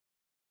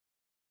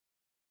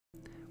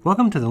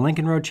Welcome to the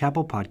Lincoln Road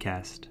Chapel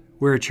podcast.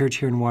 We're a church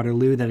here in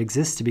Waterloo that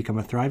exists to become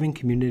a thriving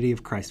community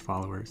of Christ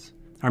followers.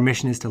 Our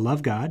mission is to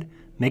love God,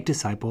 make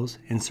disciples,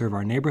 and serve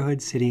our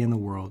neighborhood, city, and the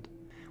world.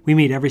 We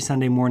meet every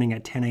Sunday morning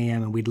at 10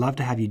 a.m., and we'd love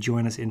to have you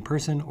join us in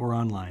person or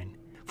online.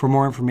 For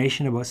more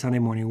information about Sunday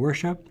morning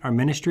worship, our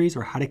ministries,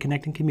 or how to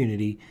connect in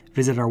community,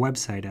 visit our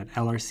website at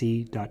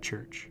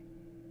lrc.church.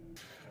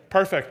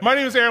 Perfect. My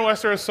name is Aaron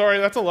Westera. Sorry,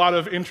 that's a lot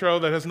of intro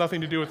that has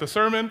nothing to do with the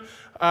sermon,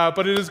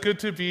 but it is good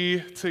to be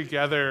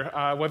together,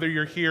 whether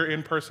you're here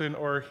in person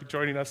or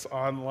joining us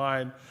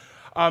online.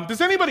 Does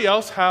anybody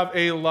else have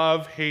a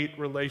love-hate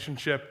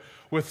relationship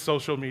with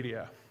social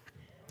media?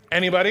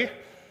 Anybody?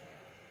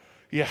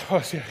 Yeah,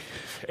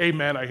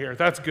 amen, I hear.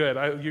 That's good.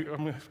 I'm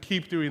going to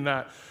keep doing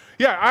that.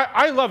 Yeah,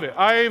 I love it.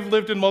 I've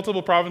lived in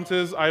multiple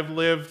provinces. I've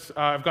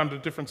gone to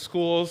different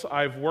schools.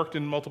 I've worked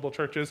in multiple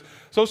churches.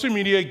 Social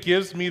media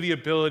gives me the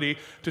ability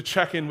to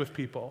check in with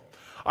people.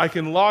 I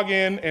can log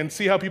in and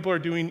see how people are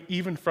doing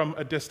even from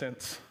a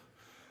distance.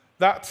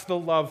 That's the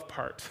love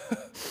part.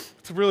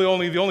 It's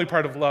really the only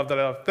part of love that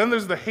I love. Then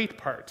there's the hate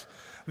part.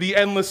 The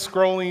endless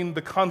scrolling,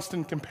 the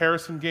constant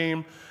comparison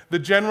game, the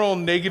general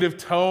negative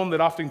tone that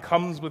often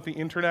comes with the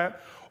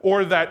internet,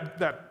 or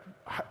that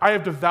I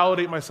have to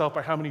validate myself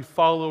by how many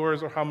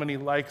followers or how many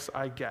likes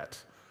I get.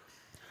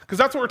 Because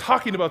that's what we're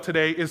talking about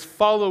today, is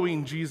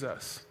following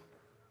Jesus.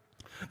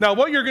 Now,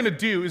 what you're going to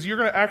do is you're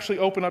going to actually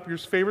open up your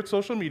favorite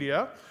social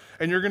media,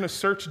 and you're going to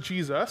search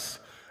Jesus,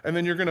 and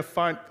then you're going to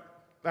find,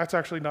 that's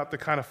actually not the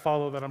kind of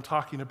follow that I'm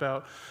talking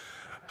about.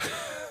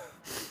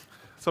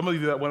 Some of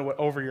you that went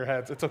over your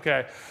heads, it's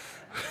okay.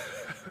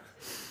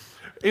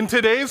 In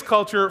today's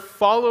culture,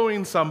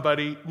 following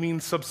somebody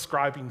means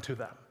subscribing to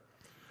them.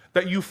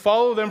 That you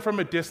follow them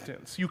from a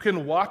distance. You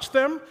can watch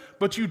them,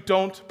 but you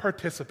don't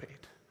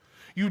participate.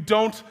 You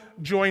don't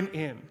join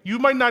in. You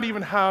might not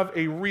even have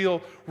a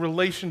real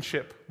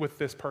relationship with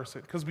this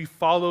person because we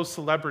follow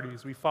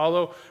celebrities. We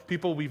follow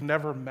people we've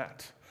never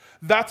met.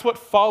 That's what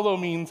follow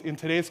means in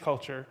today's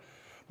culture.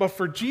 But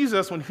for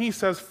Jesus, when he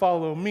says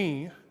follow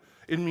me,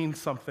 it means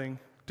something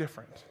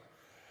different.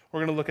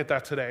 We're going to look at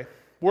that today.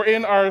 We're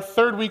in our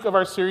third week of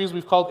our series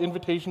we've called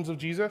Invitations of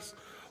Jesus,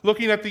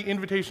 looking at the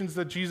invitations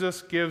that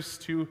Jesus gives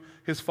to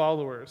his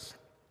followers,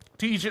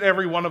 to each and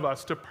every one of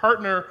us, to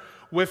partner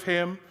with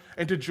him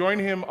and to join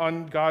him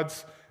on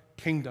God's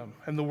kingdom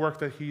and the work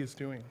that he is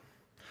doing.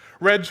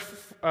 Reg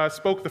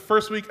spoke the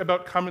first week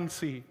about come and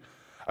see,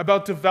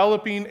 about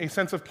developing a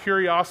sense of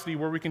curiosity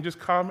where we can just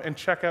come and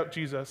check out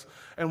Jesus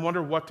and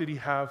wonder what did he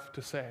have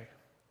to say.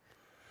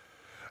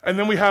 And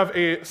then we have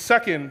a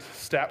second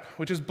step,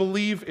 which is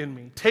believe in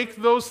me. Take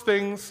those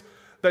things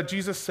that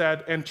Jesus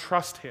said and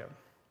trust him.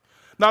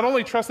 Not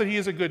only trust that he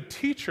is a good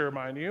teacher,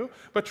 mind you,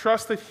 but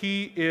trust that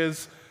he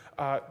is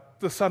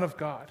the Son of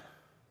God,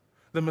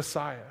 the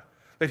Messiah,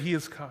 that he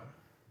has come.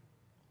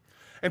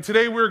 And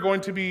today we're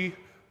going to be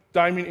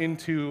diving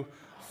into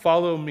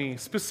follow me,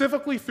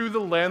 specifically through the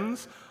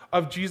lens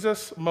of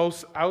Jesus'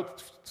 most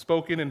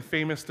outspoken and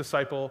famous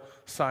disciple,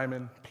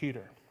 Simon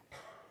Peter.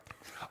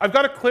 I've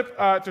got a clip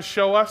to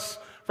show us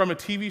from a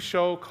TV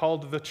show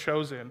called The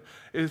Chosen.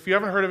 If you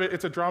haven't heard of it,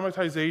 it's a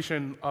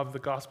dramatization of the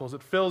Gospels.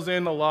 It fills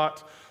in a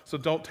lot, so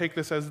don't take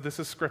this as this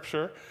is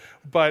scripture.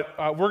 But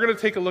we're going to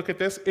take a look at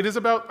this. It is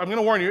about, I'm going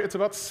to warn you, it's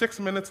about 6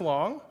 minutes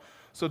long,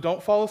 so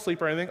don't fall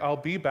asleep or anything. I'll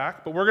be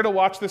back. But we're going to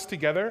watch this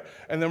together,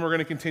 and then we're going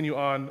to continue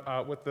on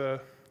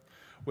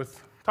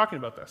with talking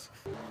about this.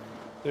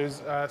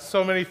 There's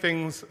so many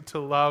things to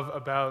love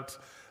about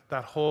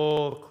that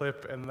whole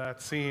clip and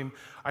that scene.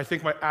 I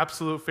think my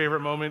absolute favorite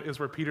moment is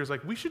where Peter's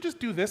like, we should just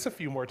do this a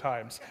few more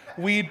times.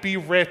 We'd be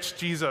rich,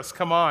 Jesus,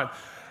 come on.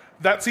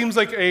 That seems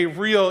like a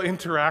real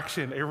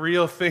interaction, a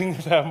real thing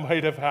that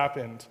might have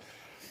happened.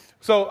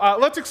 So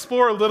let's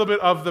explore a little bit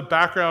of the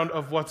background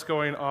of what's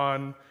going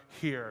on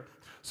here.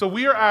 So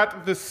we are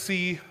at the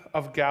Sea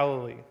of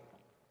Galilee.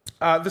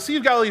 The Sea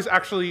of Galilee is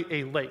actually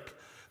a lake.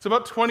 It's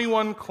about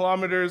 21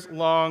 kilometers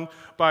long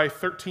by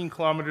 13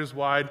 kilometers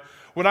wide.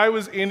 When I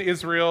was in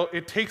Israel,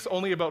 it takes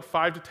only about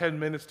 5 to 10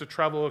 minutes to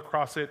travel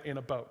across it in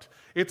a boat.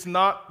 It's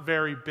not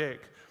very big.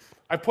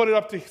 I put it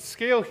up to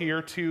scale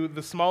here to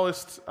the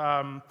smallest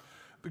the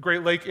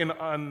Great Lake in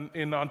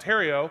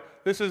Ontario.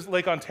 This is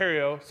Lake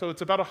Ontario, so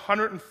it's about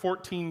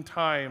 114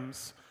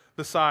 times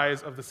the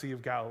size of the Sea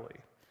of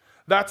Galilee.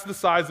 That's the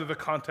size of the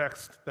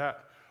context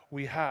that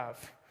we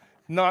have.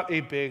 Not a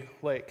big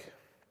lake.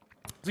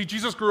 See,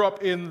 Jesus grew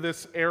up in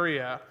this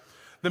area.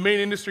 The main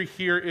industry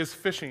here is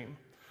fishing.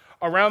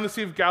 Around the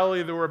Sea of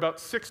Galilee, there were about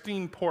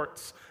 16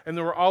 ports, and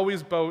there were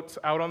always boats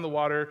out on the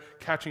water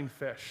catching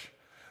fish.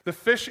 The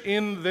fish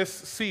in this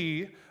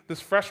sea, this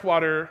fresh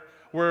water,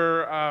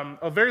 were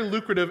a very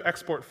lucrative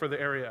export for the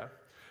area.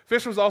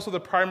 Fish was also the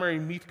primary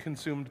meat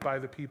consumed by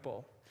the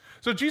people.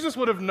 So Jesus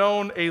would have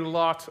known a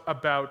lot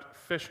about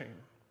fishing.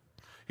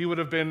 He would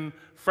have been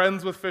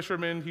friends with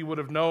fishermen. He would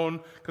have known,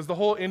 because the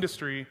whole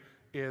industry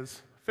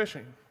is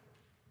fishing.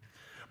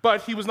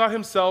 But he was not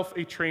himself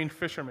a trained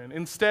fisherman.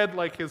 Instead,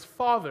 like his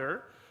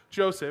father,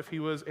 Joseph, he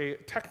was a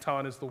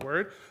tekton is the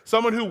word,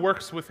 someone who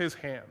works with his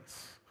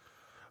hands.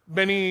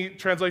 Many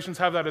translations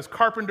have that as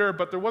carpenter,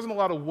 but there wasn't a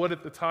lot of wood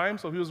at the time,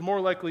 so he was more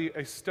likely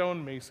a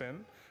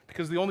stonemason,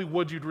 because the only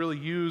wood you'd really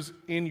use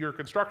in your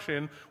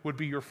construction would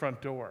be your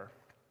front door.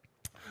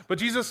 But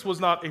Jesus was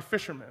not a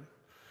fisherman.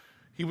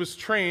 He was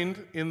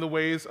trained in the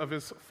ways of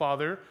his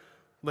Father,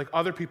 like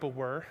other people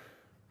were,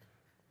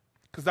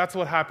 because that's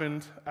what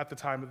happened at the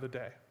time of the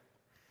day.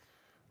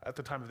 At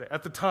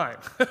the time.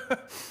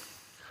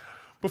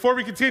 Before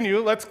we continue,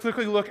 let's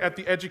quickly look at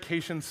the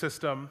education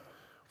system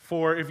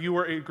for if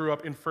you grew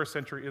up in first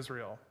century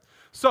Israel.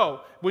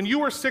 So, when you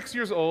were 6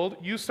 years old,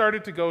 you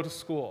started to go to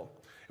school.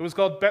 It was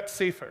called Bet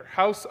Sefer,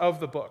 House of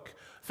the Book.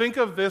 Think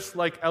of this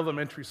like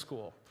elementary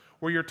school,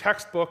 where your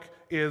textbook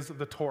is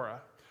the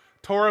Torah.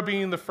 Torah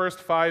being the first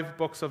 5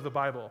 books of the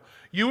Bible.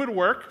 You would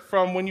work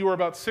from when you were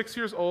about 6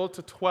 years old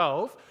to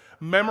 12,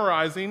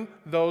 memorizing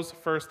those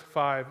first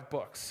 5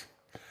 books.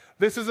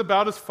 This is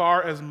about as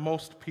far as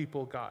most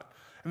people got.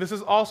 And this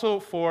is also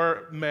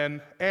for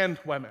men and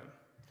women.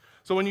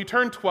 So when you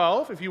turn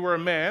 12, if you were a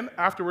man,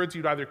 afterwards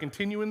you'd either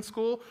continue in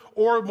school,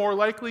 or more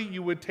likely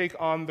you would take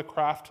on the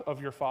craft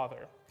of your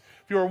father.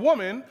 If you were a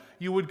woman,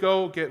 you would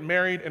go get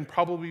married and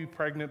probably be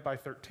pregnant by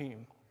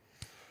 13.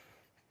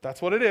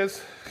 That's what it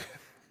is.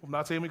 I'm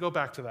not saying we go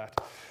back to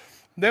that.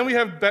 Then we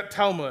have Bet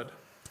Talmud,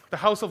 the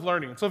house of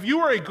learning. So if you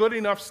were a good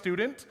enough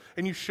student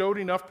and you showed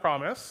enough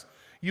promise,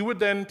 you would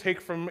then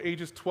take from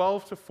ages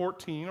 12 to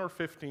 14 or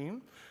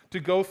 15 to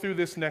go through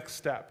this next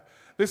step.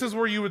 This is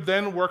where you would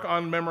then work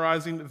on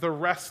memorizing the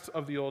rest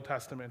of the Old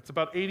Testament. It's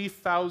about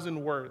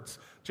 80,000 words,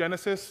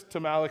 Genesis to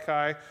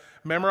Malachi,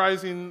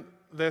 memorizing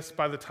this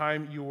by the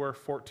time you were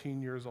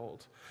 14 years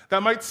old.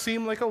 That might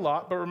seem like a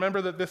lot, but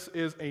remember that this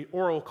is an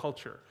oral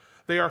culture.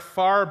 They are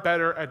far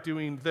better at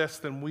doing this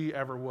than we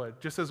ever would,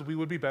 just as we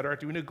would be better at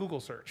doing a Google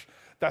search.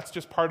 That's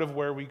just part of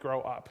where we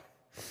grow up.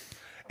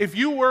 If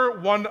you were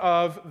one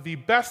of the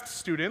best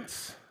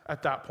students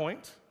at that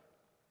point,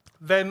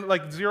 then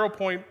like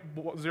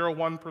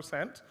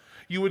 0.01%,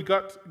 you would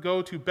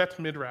go to Bet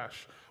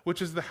Midrash,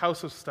 which is the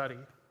house of study.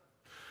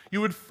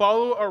 You would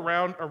follow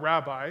around a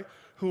rabbi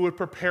who would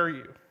prepare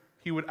you.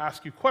 He would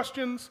ask you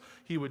questions,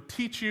 he would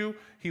teach you,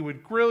 he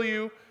would grill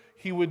you,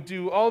 he would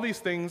do all these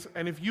things,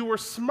 and if you were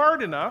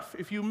smart enough,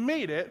 if you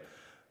made it,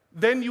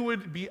 then you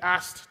would be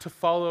asked to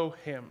follow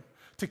him,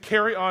 to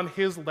carry on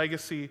his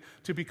legacy,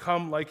 to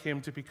become like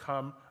him, to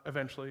become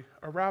eventually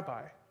a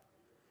rabbi.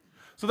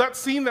 So that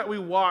scene that we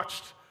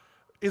watched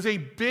is a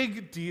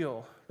big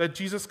deal that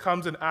Jesus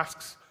comes and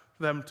asks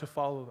them to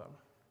follow them.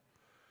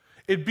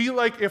 It'd be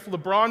like if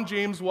LeBron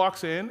James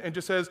walks in and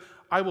just says,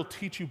 I will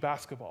teach you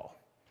basketball.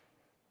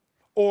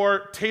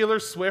 Or Taylor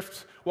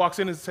Swift walks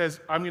in and says,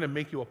 I'm going to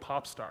make you a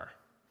pop star.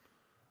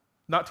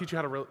 Not teach you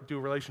how to do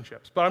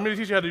relationships, but I'm going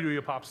to teach you how to be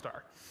a pop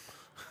star.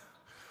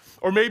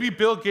 Or maybe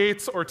Bill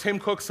Gates or Tim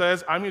Cook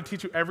says, I'm going to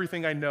teach you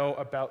everything I know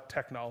about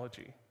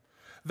technology.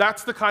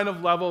 That's the kind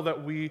of level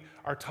that we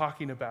are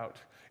talking about.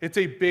 It's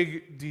a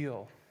big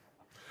deal.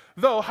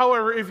 Though,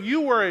 however, if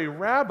you were a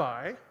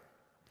rabbi,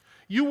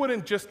 you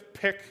wouldn't just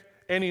pick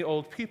any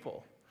old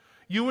people.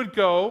 You would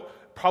go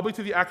probably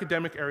to the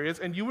academic areas,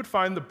 and you would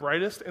find the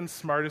brightest and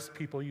smartest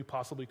people you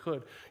possibly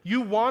could.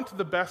 You want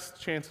the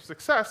best chance of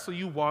success, so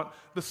you want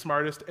the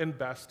smartest and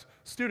best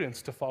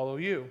students to follow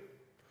you.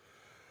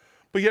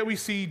 But yet we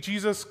see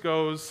Jesus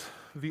goes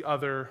the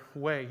other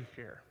way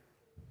here.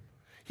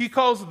 He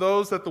calls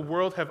those that the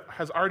world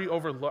has already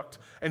overlooked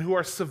and who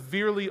are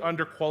severely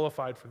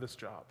underqualified for this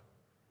job.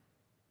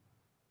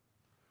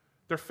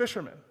 They're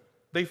fishermen.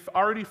 They've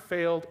already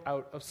failed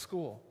out of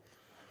school.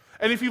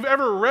 And if you've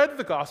ever read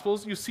the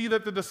Gospels, you see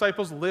that the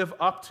disciples live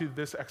up to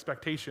this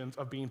expectations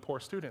of being poor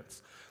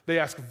students. They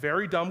ask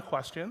very dumb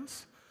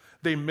questions.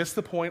 They miss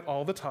the point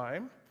all the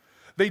time.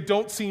 They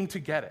don't seem to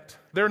get it.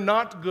 They're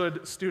not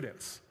good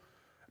students.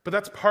 But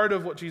that's part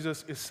of what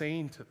Jesus is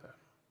saying to them.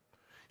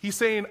 He's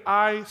saying,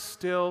 I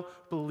still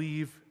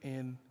believe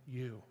in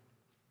you.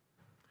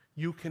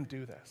 You can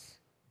do this.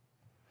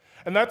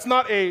 And that's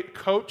not a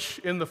coach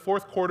in the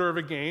fourth quarter of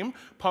a game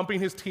pumping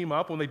his team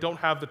up when they don't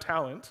have the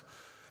talent.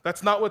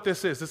 That's not what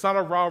this is. It's not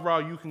a rah-rah,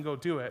 you can go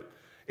do it.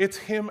 It's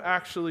him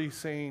actually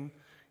saying,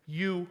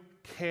 you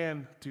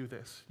can do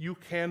this. You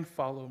can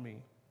follow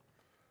me.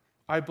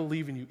 I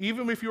believe in you.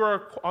 Even if you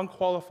are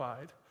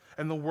unqualified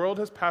and the world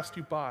has passed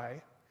you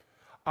by,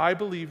 I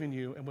believe in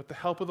you, and with the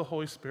help of the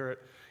Holy Spirit,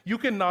 you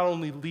can not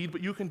only lead,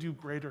 but you can do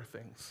greater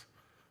things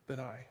than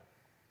I.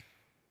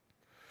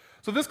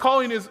 So this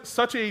calling is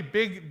such a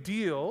big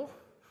deal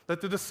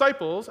that the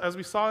disciples, as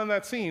we saw in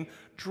that scene,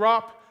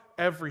 drop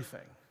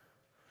everything.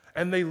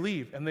 And they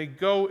leave, and they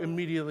go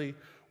immediately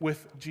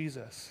with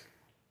Jesus.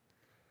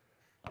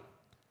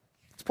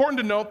 It's important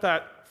to note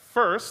that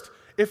first,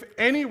 if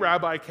any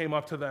rabbi came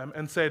up to them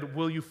and said,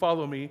 will you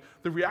follow me,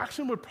 the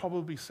reaction would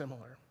probably be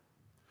similar.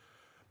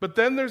 But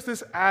then there's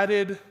this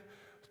added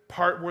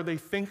part where they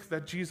think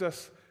that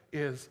Jesus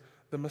is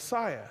the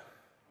Messiah.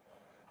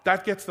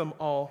 That gets them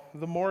all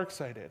the more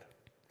excited.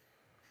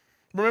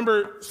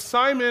 Remember,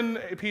 Simon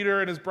Peter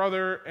and his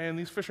brother and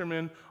these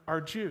fishermen are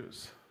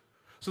Jews.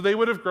 So they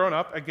would have grown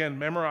up, again,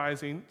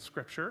 memorizing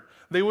Scripture.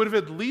 They would have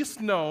at least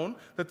known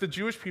that the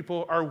Jewish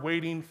people are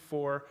waiting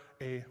for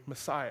a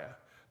Messiah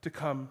to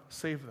come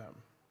save them.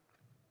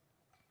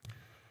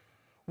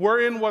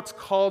 We're in what's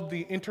called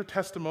the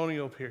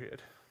intertestamental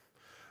period.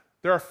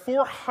 There are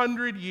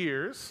 400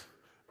 years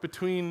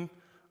between,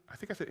 I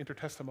think I said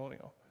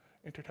intertestamental.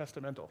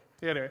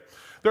 Yeah, anyway.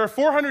 There are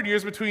 400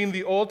 years between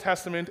the Old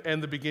Testament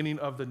and the beginning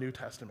of the New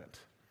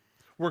Testament,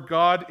 where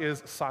God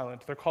is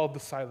silent. They're called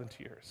the silent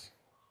years.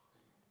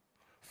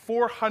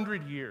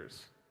 400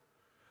 years.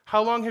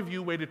 How long have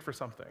you waited for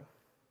something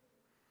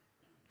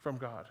from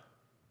God?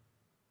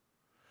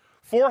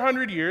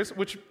 400 years,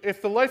 which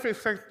if the life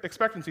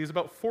expectancy is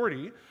about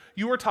 40,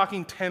 you are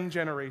talking 10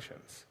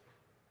 generations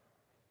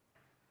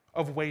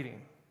of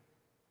waiting.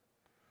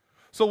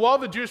 So while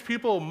the Jewish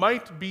people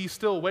might be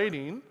still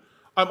waiting,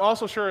 I'm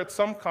also sure at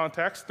some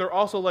context, they're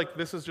also like,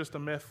 this is just a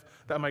myth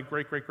that my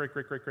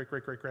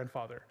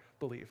great-great-great-great-great-great-great-grandfather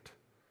believed.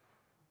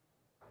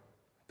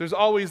 There's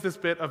always this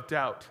bit of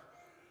doubt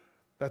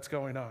that's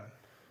going on.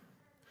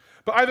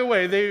 But either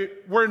way, they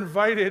were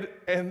invited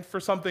and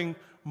for something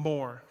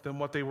more than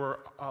what they were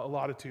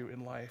allotted to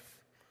in life.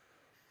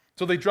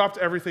 So they dropped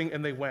everything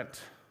and they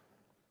went.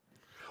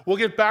 We'll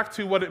get back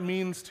to what it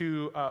means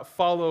to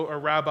follow a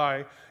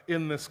rabbi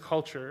in this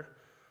culture.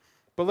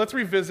 But let's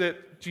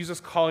revisit Jesus'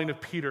 calling of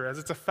Peter, as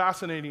it's a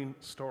fascinating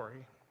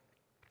story.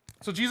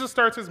 So Jesus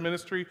starts his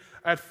ministry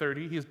at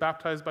 30. He is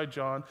baptized by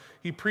John.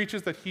 He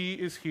preaches that he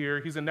is here.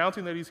 He's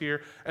announcing that he's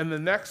here. And the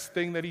next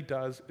thing that he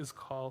does is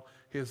call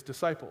his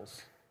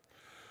disciples.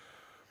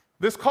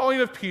 This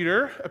calling of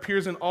Peter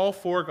appears in all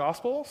four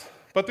Gospels,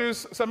 but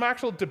there's some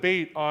actual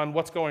debate on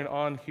what's going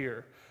on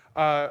here.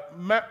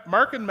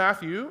 Mark and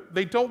Matthew,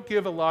 they don't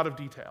give a lot of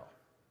detail.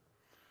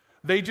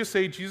 They just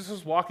say Jesus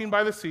is walking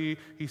by the sea.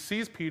 He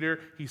sees Peter.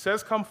 He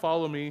says, "Come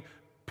follow me."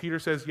 Peter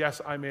says,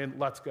 "Yes, I'm in.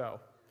 Let's go."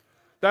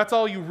 That's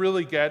all you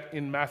really get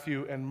in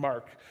Matthew and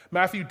Mark.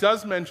 Matthew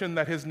does mention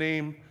that his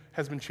name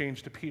has been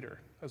changed to Peter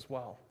as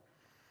well.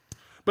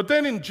 But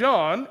then in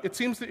John, it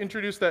seems to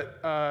introduce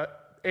that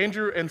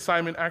Andrew and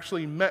Simon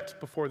actually met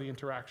before the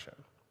interaction.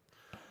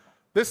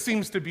 This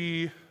seems to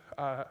be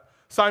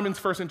Simon's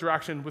first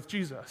interaction with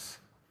Jesus,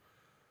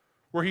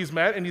 where he's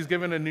met and he's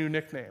given a new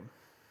nickname.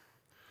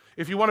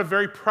 If you want a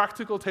very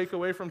practical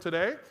takeaway from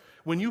today,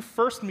 when you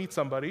first meet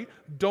somebody,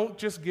 don't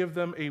just give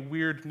them a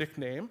weird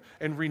nickname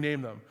and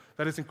rename them.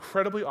 That is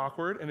incredibly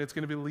awkward, and it's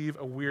going to leave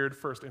a weird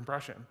first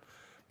impression.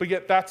 But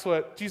yet that's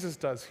what Jesus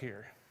does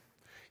here.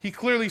 He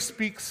clearly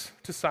speaks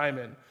to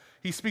Simon.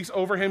 He speaks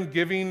over him,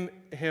 giving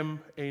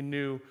him a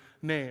new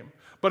name.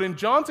 But in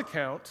John's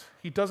account,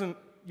 he doesn't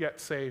yet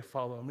say,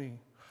 "Follow me."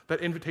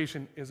 That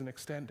invitation isn't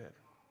extended.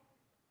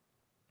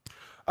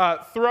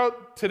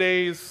 Throughout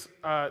today's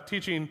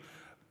teaching,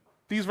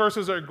 these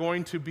verses are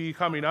going to be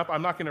coming up.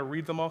 I'm not going to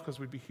read them all because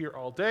we'd be here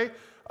all day.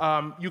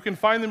 You can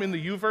find them in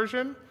the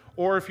YouVersion,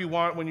 or if you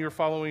want, when you're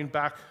following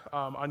back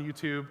on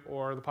YouTube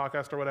or the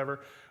podcast or whatever,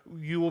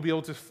 you will be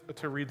able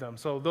to read them.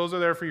 So those are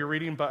there for your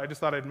reading, but I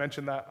just thought I'd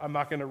mention that. I'm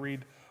not going to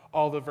read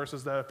all the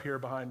verses that appear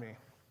behind me.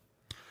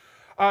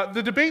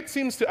 The debate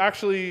seems to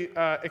actually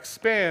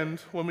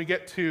expand when we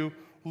get to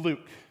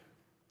Luke.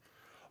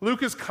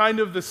 Luke is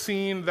kind of the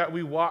scene that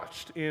we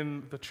watched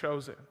in The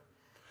Chosen.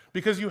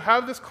 Because you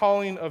have this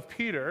calling of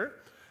Peter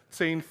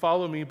saying,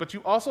 "Follow me," but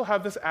you also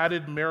have this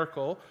added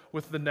miracle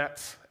with the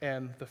nets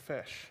and the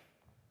fish.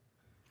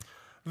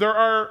 There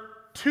are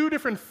two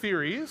different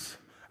theories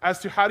as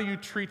to how do you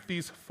treat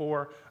these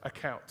four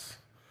accounts.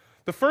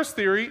 The first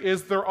theory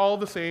is they're all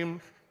the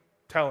same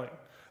telling.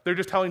 They're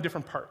just telling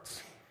different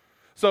parts.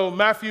 So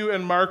Matthew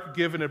and Mark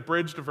give an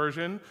abridged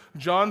version.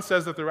 John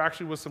says that there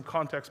actually was some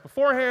context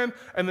beforehand,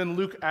 and then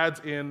Luke adds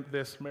in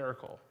this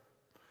miracle.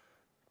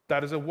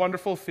 That is a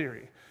wonderful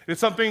theory. There's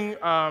something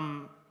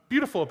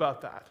beautiful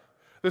about that.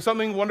 There's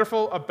something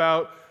wonderful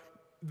about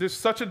there's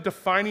such a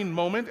defining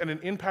moment and an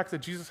impact that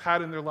Jesus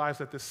had in their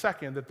lives at this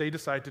second that they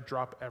decide to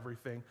drop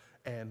everything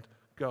and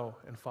go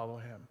and follow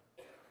him.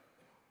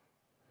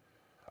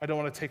 I don't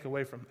want to take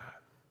away from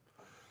that.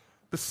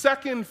 The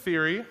second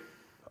theory,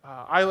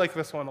 I like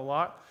this one a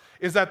lot,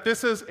 is that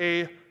this is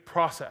a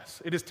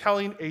process. It is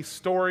telling a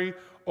story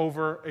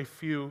over a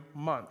few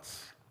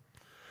months.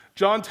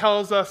 John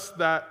tells us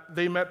that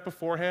they met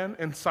beforehand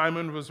and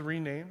Simon was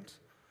renamed.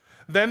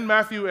 Then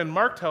Matthew and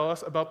Mark tell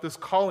us about this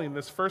calling,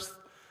 this first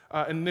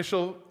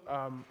initial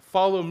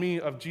follow me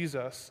of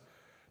Jesus,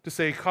 to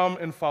say, "Come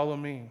and follow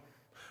me."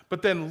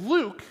 But then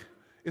Luke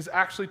is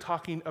actually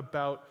talking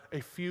about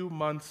a few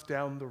months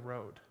down the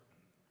road.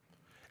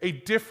 A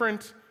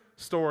different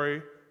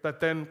story that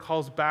then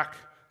calls back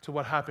to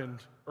what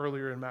happened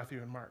earlier in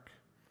Matthew and Mark.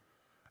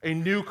 A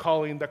new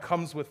calling that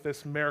comes with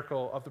this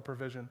miracle of the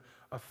provision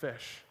of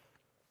fish.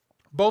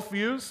 Both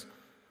views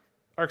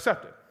are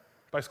accepted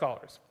by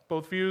scholars.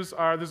 Both views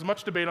are, there's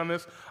much debate on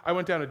this. I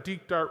went down a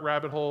deep, dark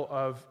rabbit hole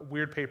of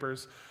weird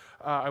papers.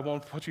 I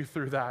won't put you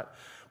through that.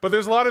 But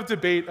there's a lot of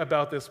debate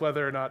about this,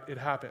 whether or not it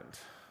happened.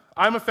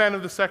 I'm a fan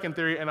of the second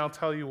theory, and I'll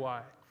tell you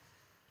why.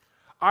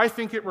 I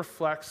think it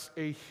reflects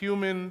a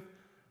human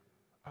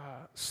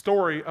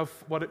story of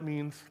what it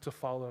means to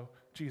follow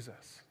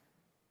Jesus.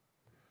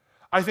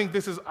 I think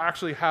this is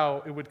actually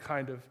how it would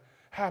kind of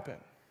happen.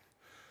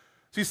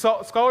 See,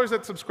 scholars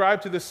that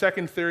subscribe to this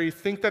second theory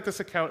think that this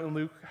account in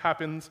Luke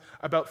happens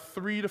about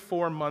 3 to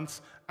 4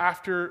 months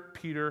after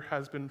Peter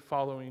has been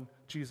following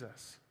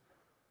Jesus.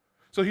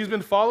 So he's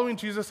been following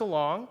Jesus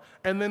along,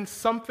 and then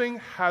something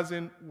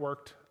hasn't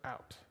worked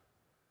out.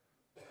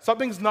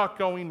 Something's not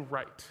going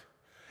right.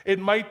 It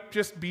might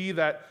just be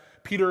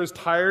that Peter is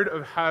tired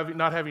of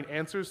not having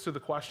answers to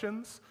the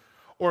questions,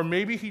 or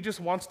maybe he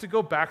just wants to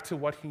go back to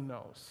what he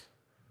knows.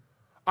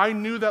 I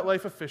knew that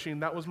life of fishing,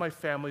 that was my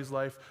family's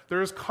life.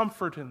 There is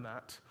comfort in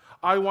that.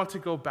 I want to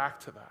go back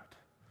to that.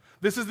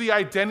 This is the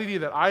identity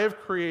that I have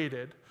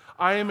created.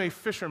 I am a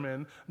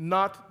fisherman,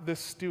 not this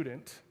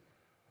student.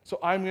 So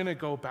I'm going to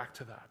go back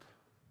to that.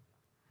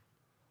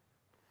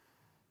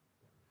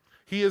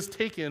 He has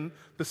taken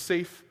the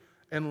safe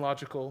and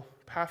logical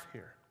path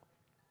here.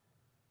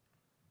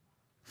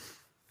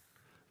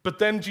 But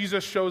then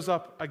Jesus shows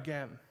up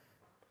again.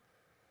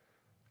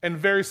 And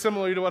very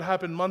similarly to what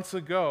happened months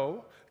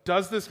ago,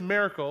 does this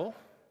miracle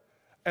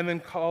and then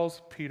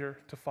calls Peter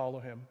to follow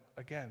him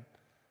again.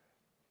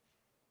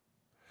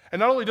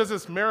 And not only does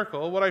this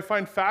miracle, what I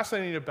find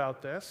fascinating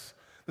about this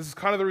is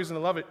kind of the reason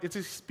I love it, it's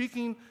he's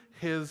speaking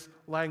his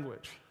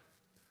language.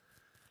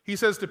 He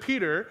says to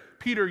Peter,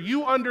 Peter,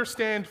 you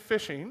understand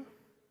fishing,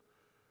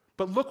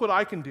 but look what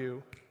I can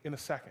do in a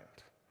second.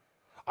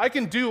 I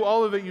can do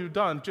all of that you've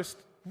done just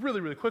really,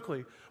 really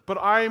quickly, but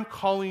I'm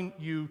calling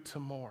you to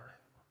more.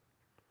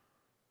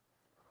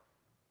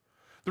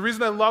 The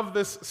reason I love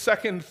this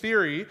second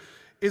theory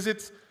is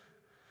it's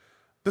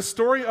the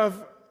story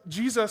of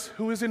Jesus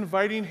who is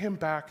inviting him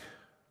back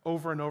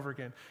over and over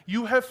again.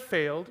 You have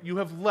failed, you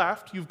have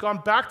left, you've gone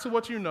back to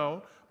what you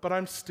know, but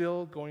I'm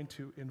still going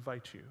to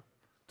invite you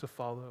to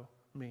follow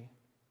me.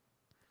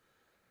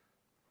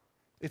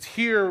 It's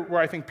here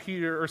where I think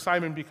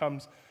Simon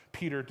becomes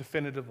Peter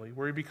definitively,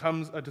 where he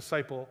becomes a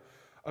disciple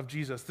of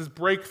Jesus. This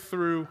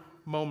breakthrough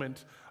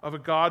moment of a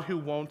God who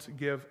won't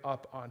give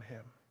up on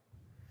him.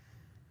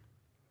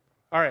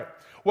 All right,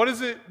 what does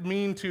it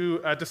mean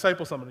to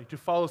disciple somebody, to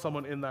follow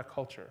someone in that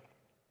culture?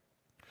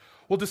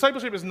 Well,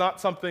 discipleship is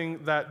not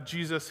something that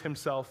Jesus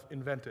himself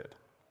invented.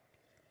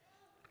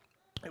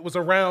 It was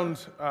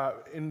around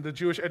in the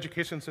Jewish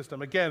education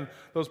system. Again,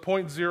 those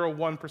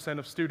 0.01%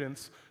 of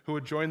students who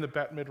would join the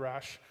Bet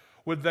Midrash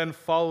would then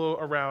follow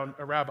around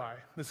a rabbi.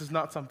 This is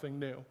not something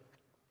new.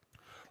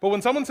 But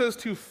when someone says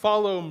to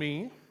follow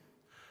me,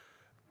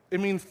 it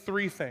means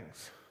 3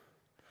 things.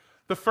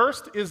 The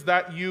first is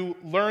that you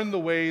learn the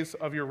ways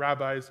of your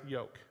rabbi's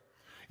yoke.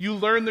 You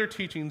learn their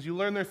teachings, you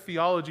learn their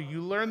theology,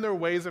 you learn their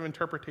ways of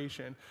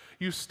interpretation.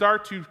 You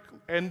start to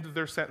end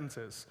their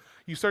sentences.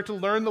 You start to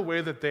learn the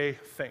way that they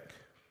think.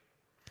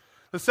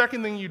 The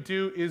second thing you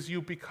do is you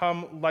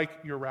become like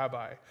your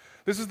rabbi.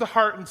 This is the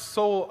heart and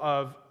soul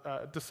of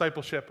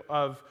discipleship,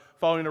 of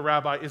following a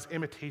rabbi, is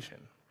imitation.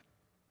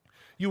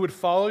 You would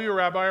follow your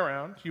rabbi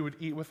around, you would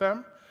eat with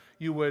them,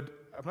 you would,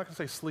 I'm not going to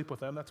say sleep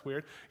with them, that's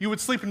weird. You would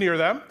sleep near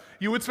them.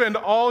 You would spend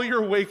all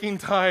your waking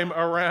time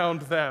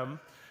around them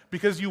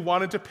because you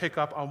wanted to pick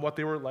up on what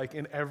they were like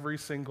in every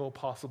single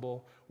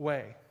possible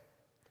way.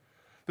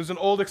 There's an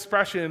old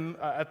expression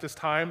at this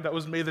time that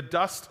was, may the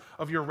dust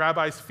of your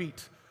rabbi's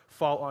feet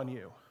fall on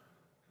you.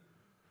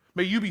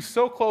 May you be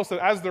so close that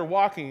as they're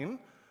walking,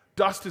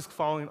 dust is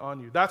falling on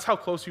you. That's how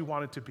close you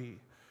wanted to be.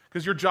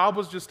 Because your job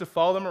was just to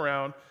follow them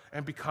around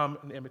and become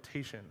an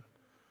imitation,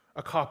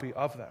 a copy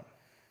of them.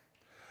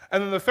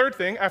 And then the third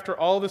thing, after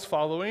all this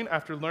following,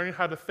 after learning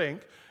how to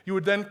think, you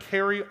would then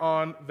carry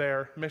on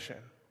their mission.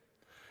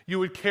 You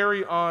would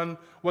carry on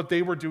what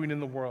they were doing in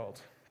the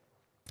world.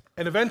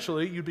 And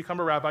eventually, you'd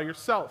become a rabbi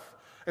yourself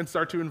and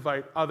start to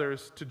invite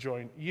others to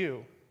join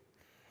you.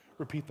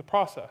 Repeat the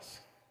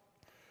process.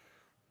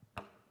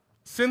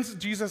 Since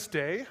Jesus'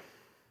 day,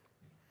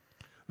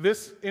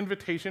 this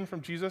invitation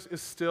from Jesus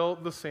is still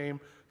the same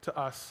to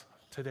us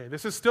today.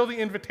 This is still the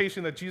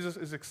invitation that Jesus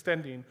is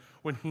extending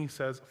when he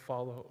says,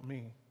 follow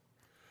me.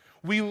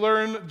 We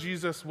learn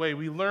Jesus' way.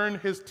 We learn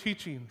his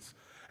teachings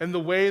and the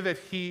way that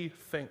he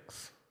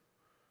thinks.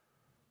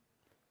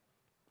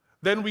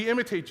 Then we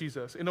imitate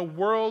Jesus. In a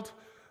world,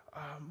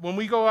 when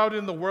we go out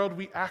in the world,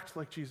 we act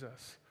like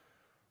Jesus.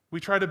 We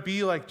try to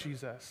be like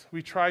Jesus.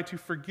 We try to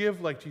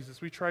forgive like Jesus.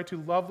 We try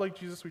to love like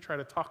Jesus. We try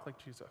to talk like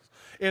Jesus.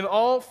 In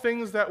all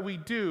things that we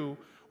do,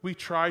 we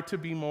try to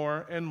be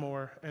more and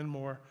more and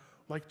more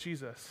like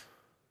Jesus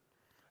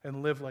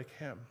and live like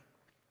him.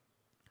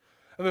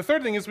 And the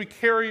third thing is we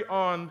carry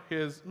on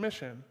his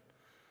mission.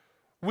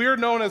 We are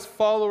known as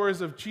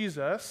followers of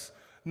Jesus,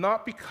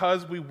 not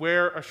because we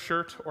wear a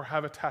shirt or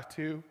have a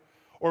tattoo,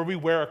 or we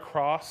wear a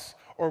cross,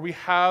 or we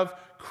have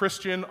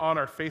Christian on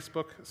our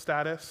Facebook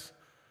status.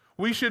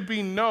 We should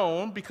be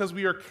known because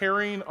we are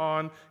carrying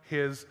on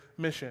his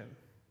mission.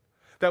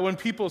 That when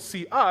people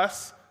see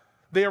us,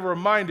 they are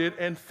reminded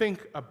and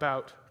think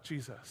about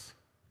Jesus.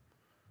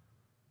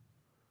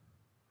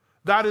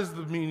 That is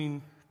the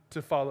meaning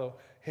to follow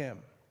him.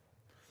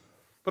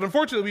 But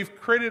unfortunately, we've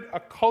created a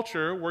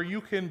culture where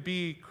you can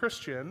be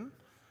Christian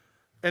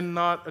and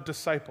not a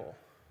disciple,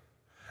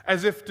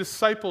 as if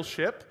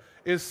discipleship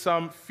is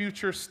some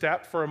future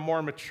step for a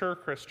more mature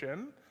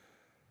Christian,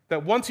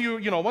 that once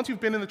you've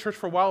been in the church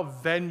for a while,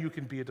 then you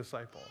can be a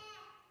disciple.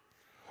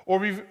 Or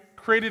we've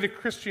created a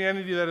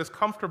Christianity that is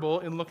comfortable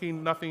in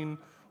looking nothing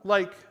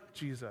like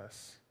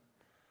Jesus.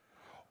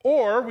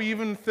 Or we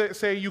even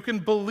say you can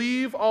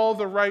believe all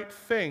the right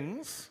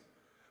things,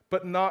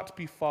 but not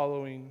be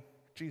following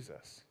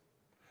Jesus,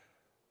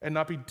 and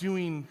not be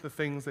doing the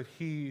things that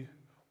he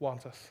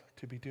wants us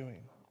to be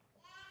doing.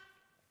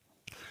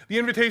 The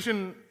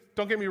invitation,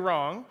 don't get me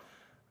wrong,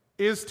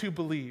 is to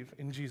believe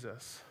in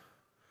Jesus.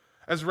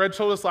 As Red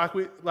told us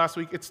last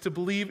week, it's to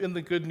believe in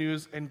the good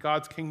news and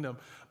God's kingdom.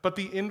 But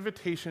the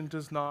invitation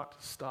does not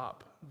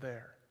stop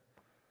there.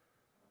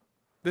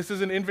 This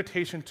is an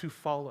invitation to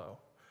follow.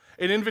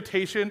 An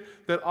invitation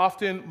that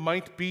often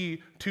might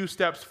be 2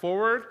 steps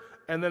forward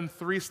and then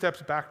 3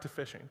 steps back to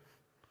fishing.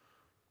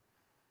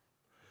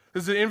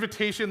 This is an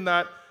invitation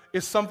that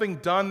is something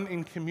done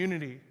in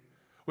community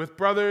with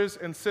brothers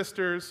and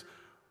sisters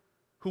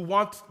who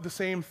want the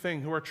same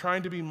thing, who are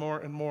trying to be more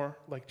and more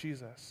like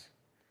Jesus.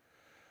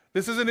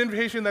 This is an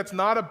invitation that's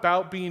not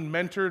about being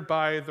mentored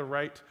by the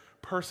right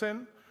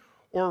person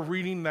or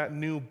reading that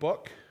new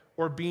book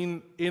or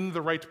being in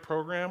the right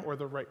program or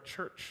the right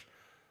church.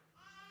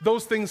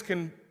 Those things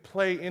can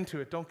play into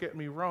it, don't get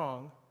me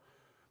wrong,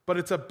 but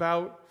it's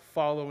about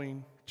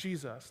following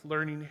Jesus,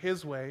 learning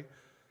his way,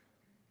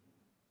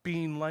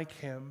 being like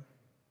him,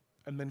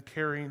 and then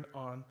carrying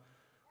on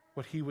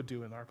what he would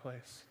do in our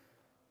place.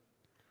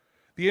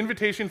 The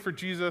invitation for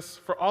Jesus,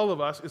 for all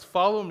of us, is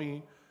follow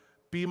me,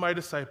 be my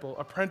disciple,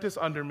 apprentice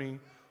under me,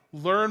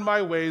 learn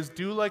my ways,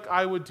 do like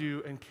I would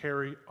do, and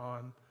carry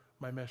on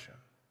my mission.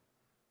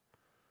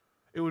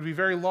 It would be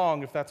very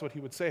long if that's what he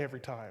would say every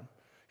time.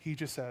 He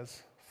just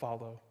says,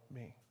 follow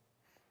me.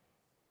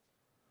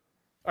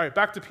 All right,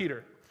 back to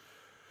Peter.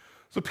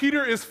 So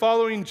Peter is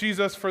following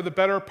Jesus for the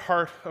better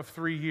part of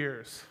 3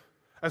 years.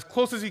 As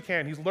close as he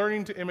can, he's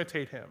learning to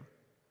imitate him.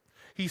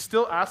 He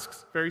still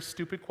asks very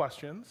stupid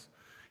questions.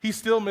 He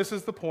still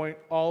misses the point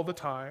all the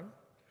time.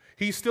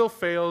 He still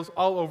fails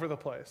all over the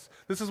place.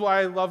 This is why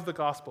I love the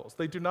Gospels.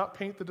 They do not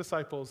paint the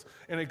disciples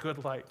in a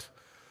good light.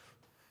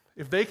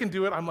 If they can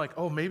do it, I'm like,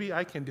 oh, maybe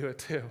I can do it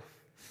too.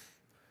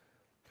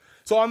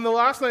 So on the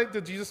last night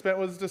that Jesus spent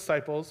with his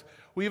disciples,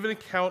 we have an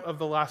account of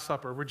the Last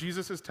Supper where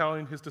Jesus is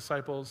telling his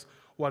disciples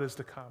what is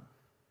to come.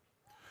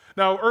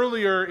 Now,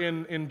 earlier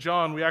in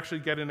John, we actually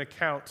get an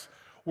account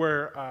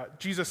where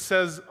Jesus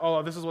says,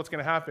 oh, this is what's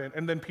going to happen,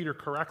 and then Peter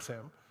corrects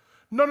him.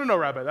 No,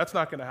 Rabbi, that's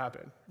not going to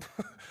happen.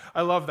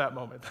 I love that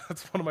moment.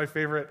 That's one of my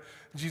favorite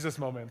Jesus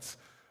moments,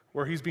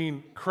 where he's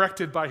being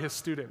corrected by his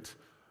student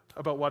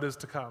about what is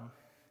to come.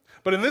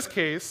 But in this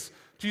case,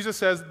 Jesus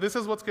says, this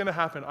is what's going to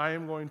happen. I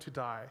am going to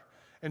die.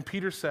 And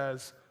Peter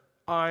says,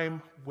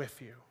 I'm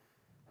with you.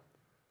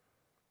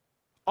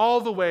 All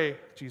the way,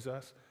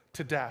 Jesus,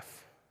 to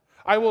death.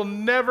 I will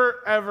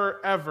never, ever,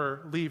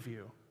 ever leave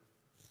you.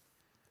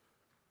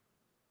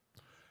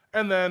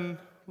 And then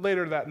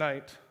later that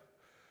night,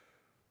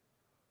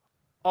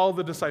 all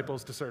the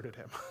disciples deserted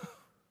him.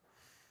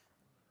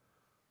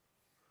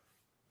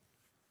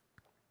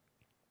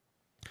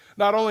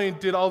 Not only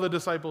did all the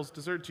disciples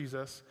desert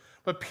Jesus,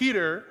 but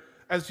Peter,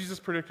 as Jesus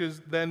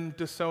predicted, then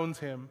disowns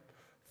him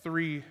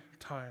 3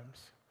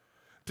 times,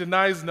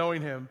 denies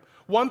knowing him,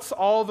 wants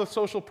all the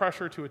social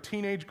pressure to a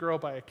teenage girl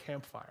by a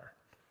campfire,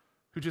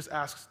 who just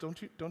asks,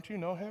 don't you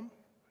know him?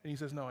 And he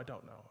says, no, I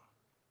don't know.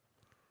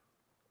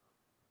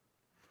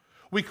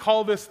 We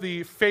call this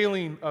the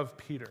failing of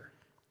Peter.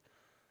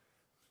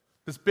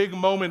 This big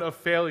moment of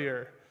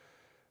failure.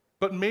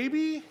 But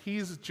maybe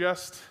he's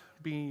just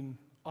being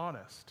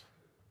honest.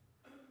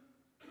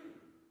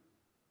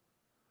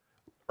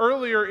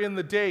 Earlier in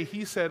the day,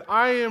 he said,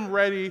 I am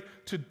ready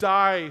to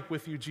die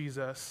with you,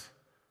 Jesus.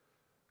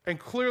 And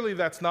clearly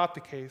that's not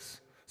the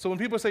case. So when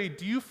people say,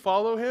 do you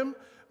follow him?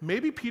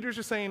 Maybe Peter's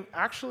just saying,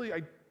 actually,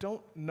 I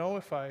don't know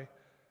if I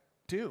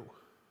do.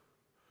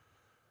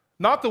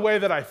 Not the way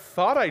that I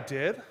thought I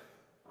did.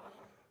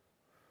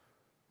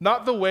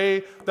 Not the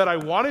way that I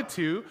wanted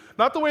to.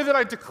 Not the way that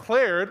I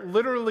declared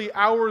literally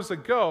hours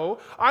ago.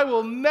 I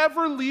will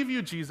never leave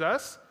you,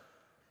 Jesus.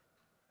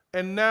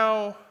 And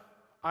now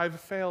I've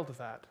failed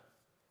that.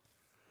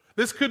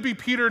 This could be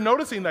Peter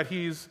noticing that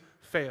he's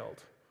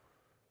failed.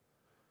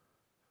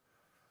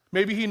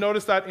 Maybe he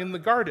noticed that in the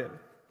garden.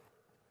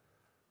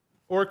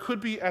 Or it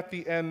could be at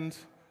the end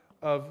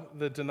of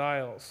the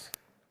denials.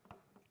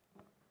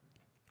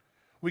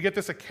 We get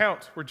this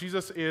account where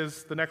Jesus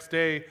is the next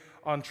day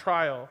on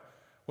trial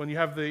when you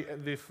have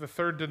the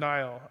third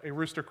denial, a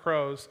rooster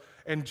crows,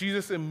 and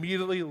Jesus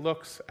immediately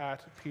looks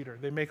at Peter.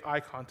 They make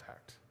eye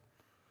contact.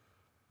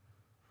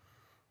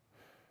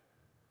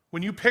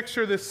 When you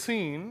picture this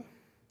scene,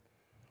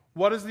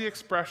 what is the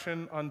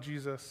expression on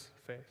Jesus'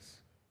 face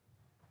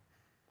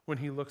when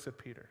he looks at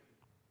Peter?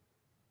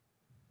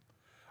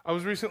 I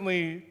was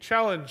recently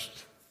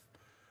challenged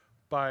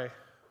by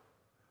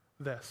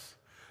this.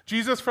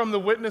 Jesus, from the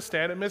witness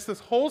stand, amidst this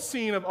whole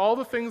scene of all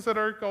the things that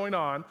are going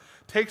on,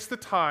 takes the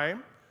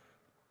time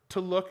to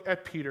look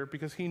at Peter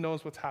because he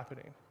knows what's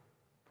happening.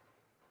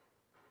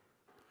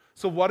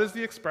 So what is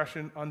the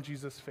expression on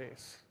Jesus'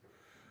 face?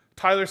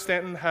 Tyler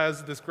Stanton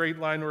has this great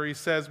line where he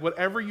says,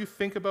 whatever you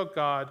think about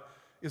God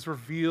is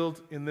revealed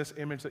in this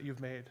image that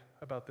you've made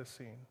about this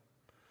scene.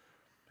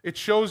 It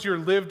shows your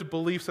lived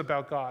beliefs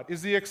about God.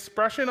 Is the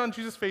expression on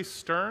Jesus' face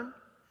stern?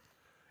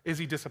 Is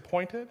he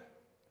disappointed?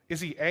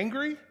 Is he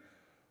angry?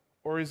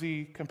 Or is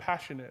he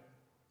compassionate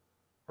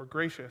or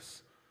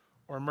gracious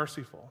or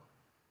merciful?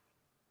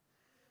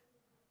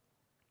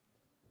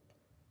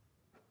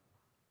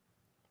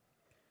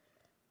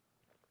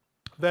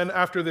 Then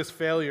after this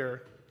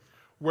failure,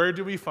 where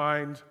do we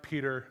find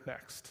Peter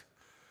next?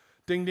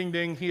 Ding, ding,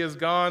 ding, he has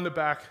gone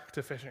back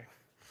to fishing.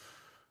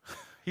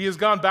 He has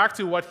gone back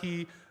to what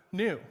he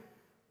knew,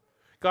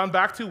 gone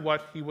back to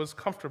what he was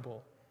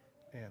comfortable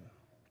in.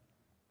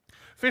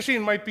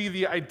 Fishing might be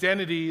the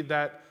identity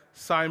that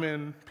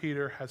Simon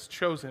Peter has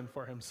chosen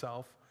for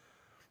himself,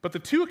 but the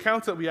two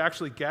accounts that we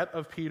actually get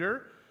of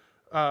Peter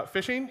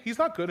fishing, he's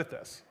not good at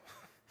this.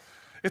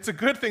 It's a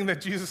good thing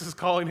that Jesus is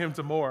calling him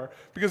to more,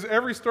 because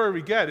every story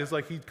we get is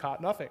like he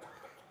caught nothing.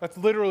 That's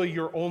literally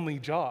your only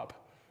job.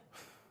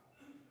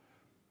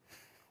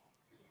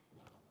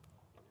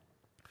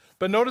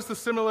 But notice the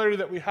similarity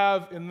that we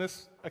have in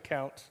this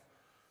account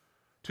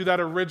to that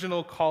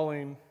original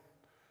calling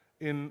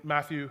in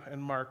Matthew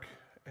and Mark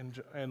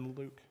and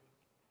Luke.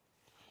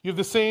 You have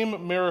the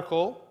same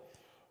miracle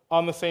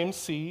on the same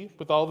sea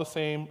with all the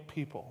same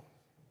people.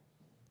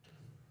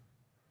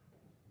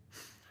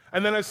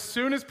 And then as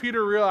soon as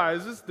Peter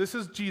realizes this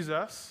is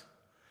Jesus,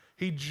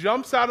 he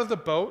jumps out of the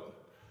boat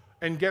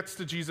and gets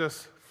to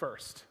Jesus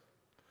first.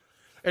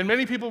 And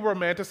many people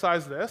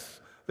romanticize this.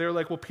 They're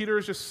like, well, Peter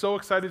is just so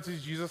excited to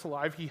see Jesus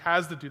alive, he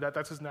has to do that.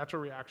 That's his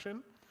natural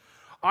reaction.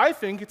 I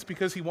think it's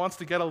because he wants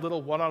to get a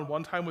little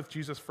one-on-one time with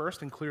Jesus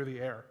first and clear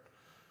the air.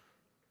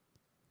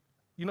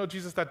 You know,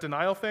 Jesus, that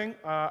denial thing,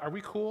 are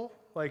we cool?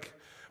 Like,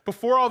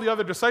 before all the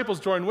other disciples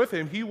join with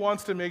him, he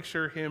wants to make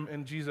sure him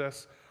and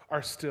Jesus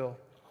are still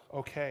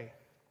okay.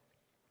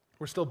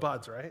 We're still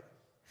buds, right?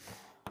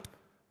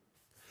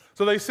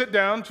 So they sit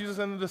down, Jesus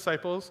and the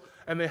disciples,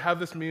 and they have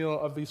this meal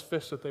of these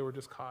fish that they were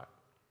just caught.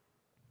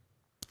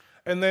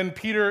 And then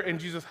Peter and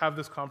Jesus have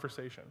this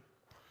conversation.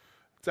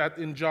 It's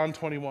in John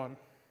 21.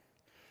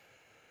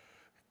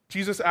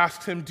 Jesus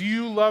asks him, "Do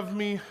you love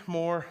me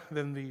more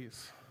than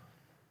these?"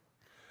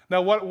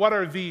 Now, what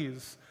are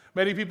these?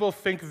 Many people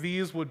think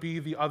these would be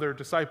the other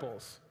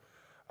disciples.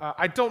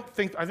 I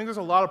think there's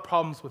a lot of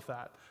problems with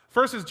that.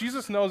 First is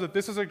Jesus knows that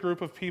this is a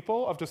group of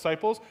people, of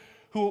disciples,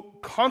 who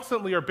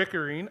constantly are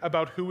bickering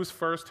about who is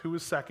first, who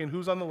is second,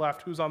 who's on the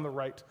left, who's on the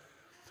right.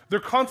 They're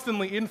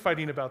constantly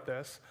infighting about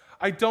this.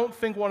 I don't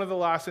think one of the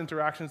last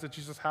interactions that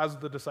Jesus has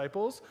with the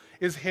disciples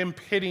is him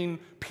pitting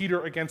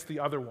Peter against the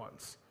other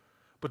ones.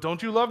 But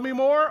don't you love me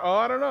more? Oh,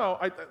 I don't know.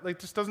 It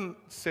just doesn't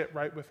sit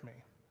right with me.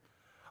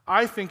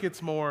 I think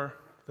it's more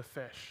the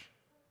fish.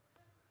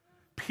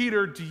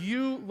 Peter, do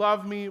you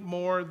love me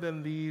more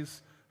than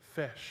these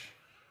fish?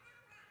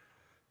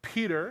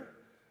 Peter,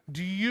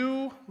 do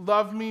you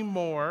love me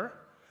more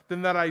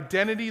than that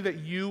identity that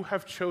you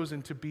have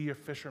chosen to be a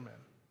fisherman?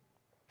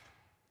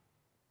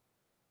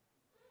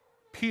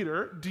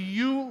 Peter, do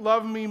you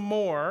love me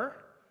more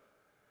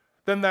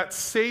than that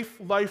safe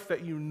life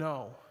that you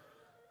know?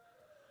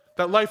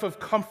 That life of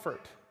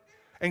comfort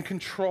and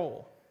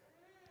control?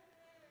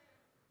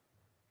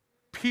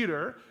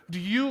 Peter, do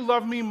you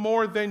love me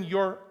more than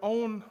your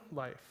own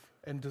life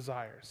and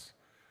desires?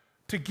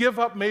 To give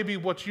up maybe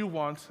what you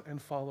want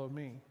and follow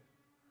me.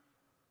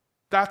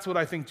 That's what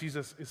I think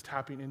Jesus is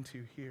tapping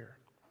into here.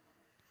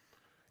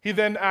 He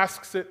then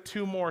asks it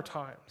 2 more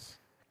times.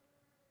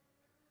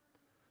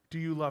 Do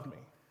you love me?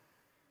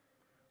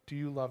 Do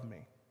you love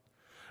me?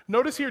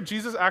 Notice here,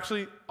 Jesus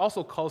actually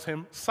also calls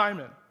him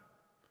Simon.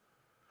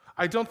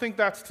 I don't think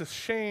that's to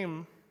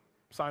shame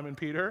Simon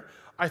Peter.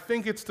 I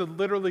think it's to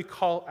literally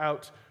call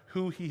out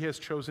who he has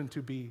chosen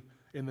to be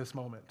in this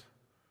moment.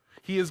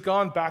 He has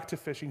gone back to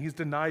fishing. He's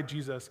denied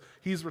Jesus.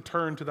 He's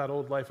returned to that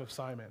old life of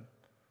Simon.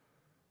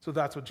 So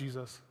that's what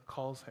Jesus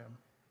calls him.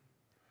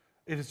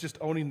 It is just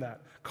owning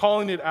that,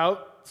 calling it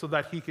out so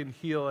that he can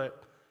heal it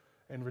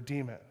and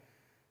redeem it.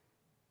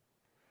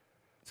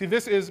 See,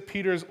 this is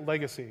Peter's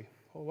legacy.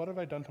 Well, what have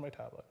I done to my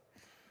tablet?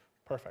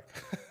 Perfect.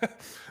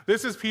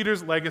 This is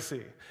Peter's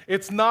legacy.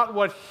 It's not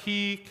what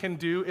he can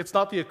do. It's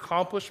not the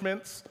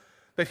accomplishments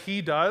that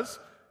he does.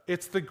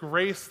 It's the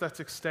grace that's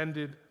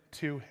extended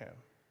to him.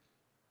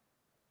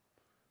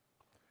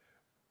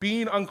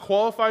 Being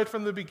unqualified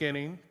from the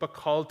beginning, but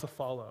called to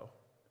follow.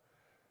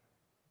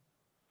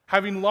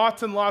 Having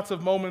lots and lots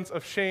of moments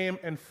of shame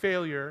and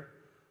failure,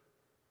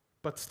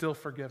 but still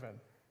forgiven.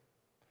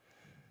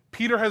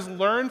 Peter has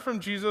learned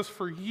from Jesus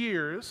for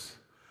years,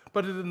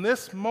 but in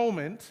this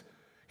moment,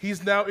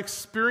 he's now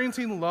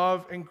experiencing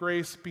love and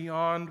grace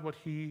beyond what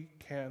he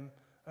can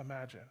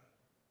imagine.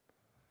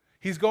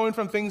 He's going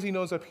from things he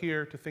knows up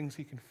here to things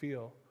he can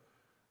feel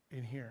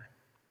in here.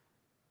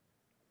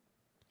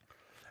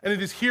 And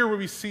it is here where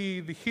we see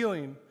the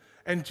healing,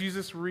 and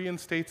Jesus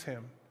reinstates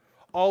him,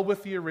 all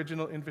with the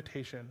original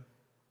invitation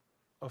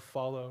of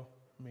follow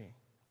me.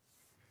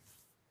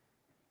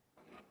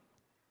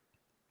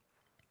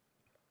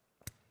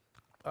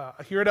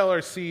 Here at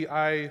LRC,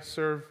 I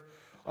serve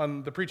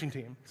on the preaching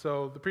team.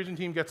 So the preaching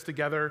team gets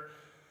together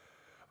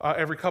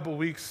every couple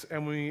weeks,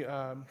 and we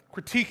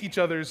critique each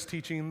other's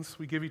teachings.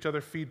 We give each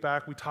other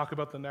feedback. We talk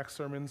about the next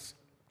sermons.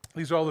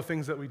 These are all the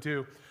things that we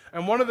do.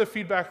 And one of the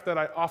feedback that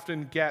I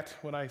often get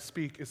when I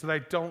speak is that I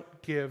don't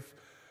give,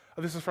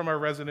 this is from our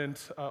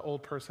resident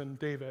old person,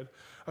 David,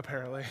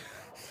 apparently.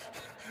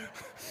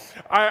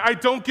 I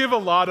don't give a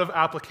lot of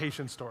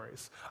application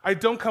stories. I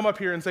don't come up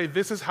here and say,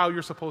 this is how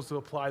you're supposed to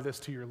apply this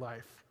to your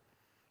life.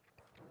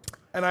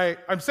 And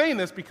I'm saying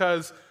this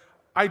because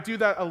I do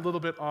that a little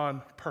bit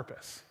on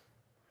purpose.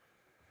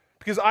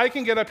 Because I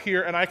can get up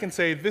here and I can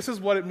say, this is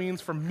what it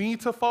means for me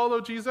to follow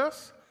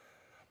Jesus,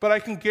 but I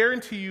can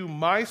guarantee you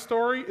my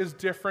story is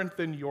different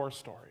than your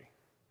story.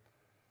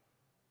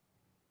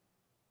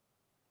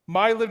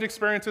 My lived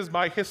experiences,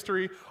 my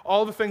history,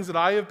 all the things that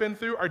I have been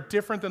through are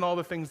different than all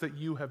the things that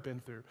you have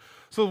been through.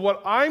 So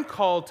what I'm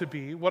called to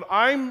be, what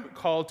I'm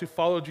called to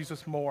follow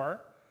Jesus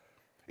more,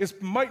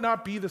 might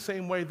not be the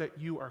same way that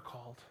you are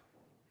called.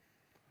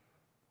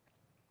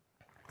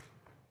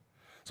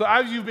 So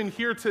as you've been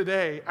here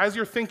today, as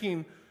you're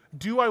thinking,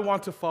 do I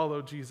want to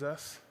follow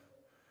Jesus?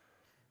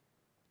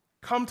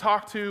 Come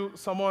talk to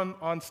someone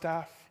on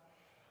staff.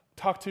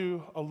 Talk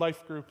to a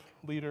life group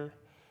leader.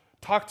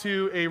 Talk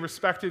to a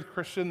respected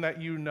Christian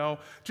that you know.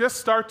 Just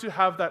start to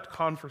have that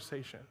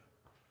conversation.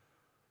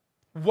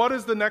 What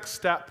is the next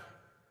step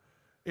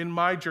in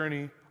my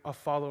journey of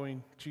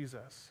following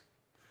Jesus?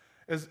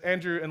 As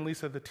Andrew and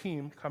Lisa, the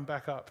team, come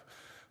back up.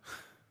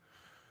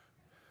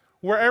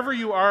 Wherever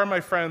you are, my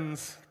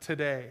friends,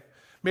 today,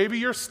 maybe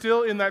you're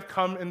still in that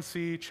come and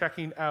see,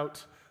 checking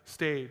out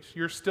stage.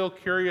 You're still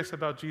curious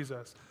about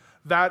Jesus.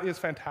 That is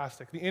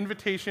fantastic. The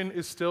invitation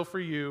is still for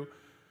you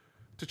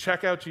to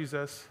check out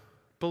Jesus,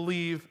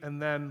 believe,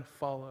 and then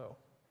follow.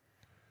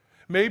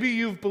 Maybe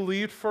you've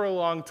believed for a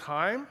long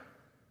time,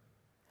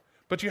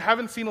 but you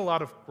haven't seen a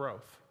lot of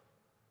growth.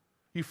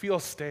 You feel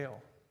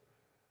stale.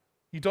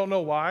 You don't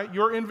know why.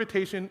 Your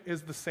invitation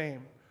is the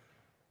same.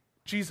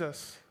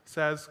 Jesus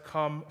says,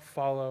 come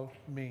follow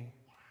me.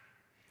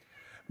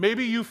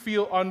 Maybe you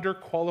feel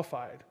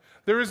underqualified.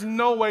 There is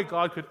no way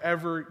God could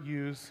ever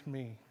use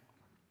me.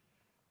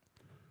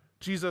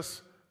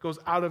 Jesus goes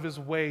out of his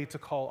way to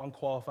call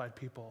unqualified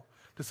people,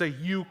 to say,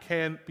 you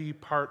can be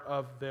part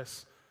of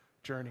this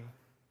journey.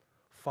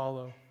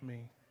 Follow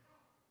me.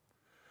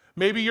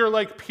 Maybe you're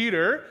like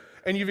Peter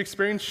and you've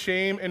experienced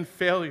shame and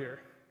failure.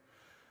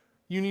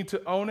 You need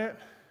to own it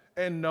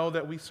and know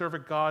that we serve a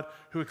God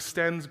who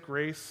extends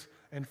grace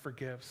and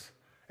forgives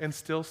and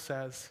still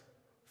says,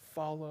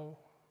 follow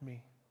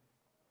me.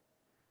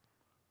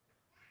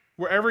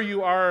 Wherever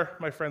you are,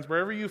 my friends,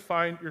 wherever you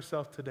find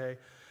yourself today,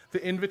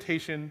 the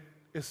invitation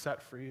is set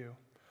for you.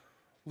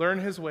 Learn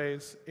his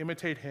ways,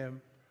 imitate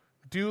him,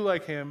 do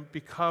like him,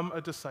 become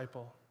a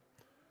disciple,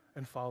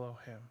 and follow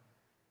him.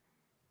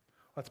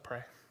 Let's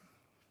pray.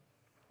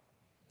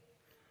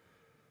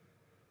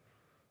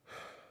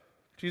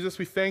 Jesus,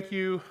 we thank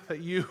you that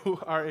you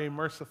are a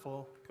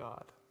merciful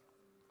God.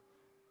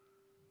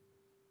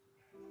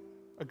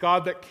 A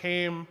God that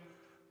came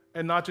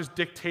and not just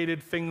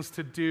dictated things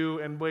to do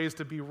and ways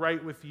to be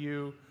right with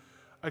you.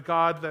 A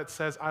God that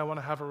says, I want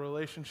to have a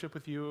relationship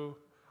with you.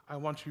 I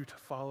want you to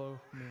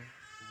follow me.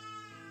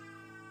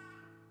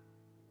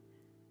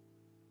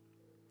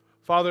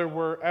 Father,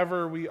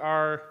 wherever we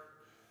are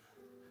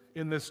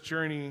in this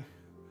journey,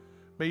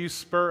 may you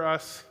spur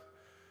us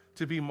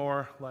to be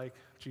more like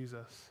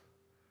Jesus,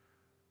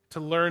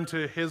 to learn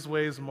to his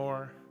ways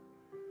more,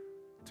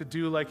 to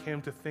do like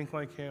him, to think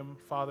like him.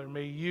 Father,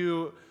 may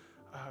you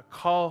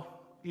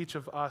call each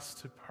of us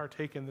to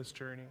partake in this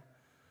journey,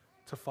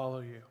 to follow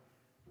you.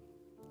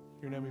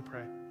 In your name we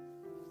pray.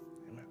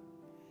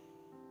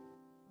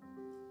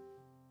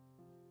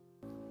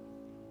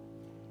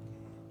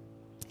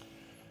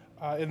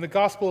 Amen. In the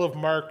Gospel of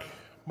Mark,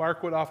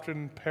 Mark would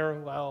often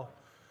parallel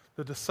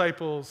the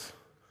disciples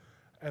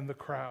and the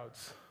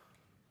crowds.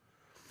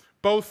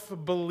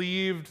 Both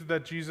believed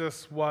that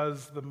Jesus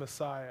was the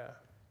Messiah.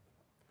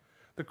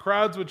 The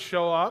crowds would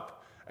show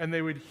up and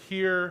they would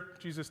hear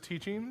Jesus'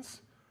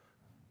 teachings,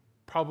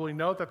 probably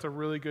note that's a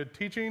really good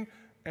teaching,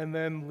 and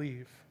then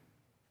leave.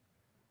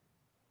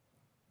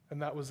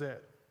 And that was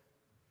it.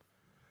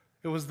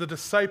 It was the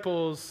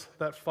disciples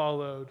that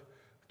followed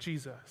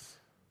Jesus.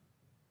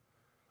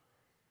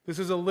 This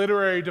is a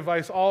literary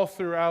device all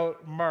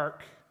throughout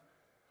Mark,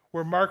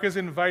 where Mark is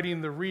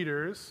inviting the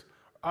readers,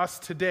 us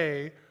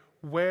today,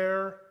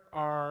 where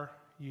are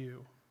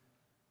you?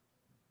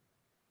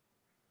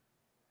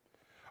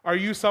 Are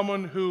you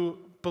someone who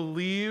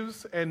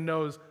believes and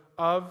knows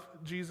of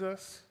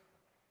Jesus?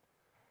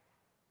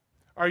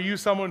 Are you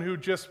someone who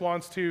just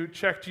wants to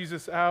check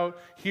Jesus out,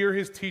 hear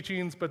his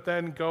teachings, but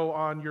then go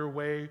on your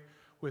way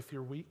with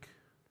your week?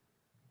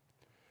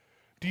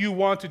 Do you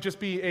want to just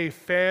be a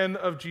fan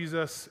of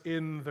Jesus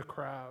in the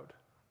crowd?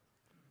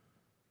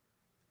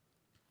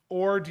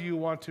 Or do you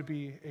want to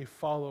be a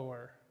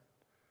follower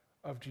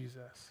of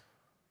Jesus?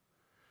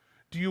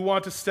 Do you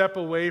want to step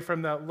away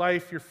from that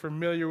life you're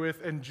familiar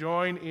with and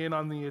join in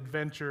on the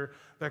adventure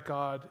that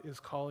God is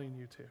calling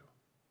you to?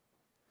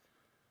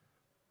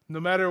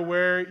 No matter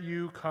where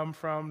you come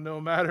from, no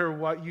matter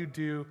what you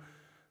do,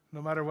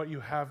 no matter what you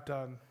have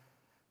done,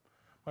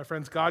 my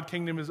friends, God's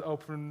kingdom is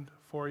open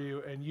for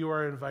you, and you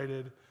are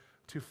invited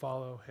to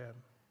follow him.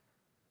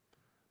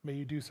 May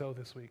you do so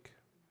this week.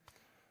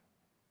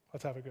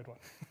 Let's have a good one.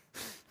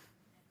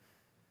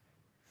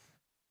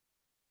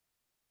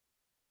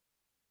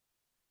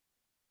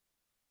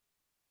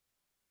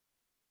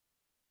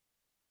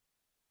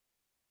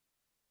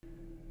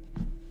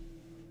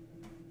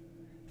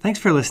 Thanks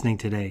for listening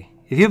today.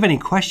 If you have any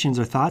questions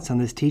or thoughts on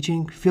this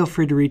teaching, feel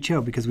free to reach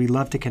out because we'd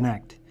love to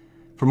connect.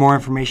 For more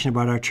information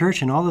about our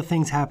church and all the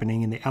things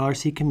happening in the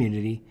LRC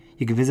community,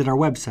 you can visit our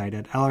website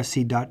at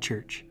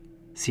lrc.church.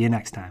 See you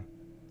next time.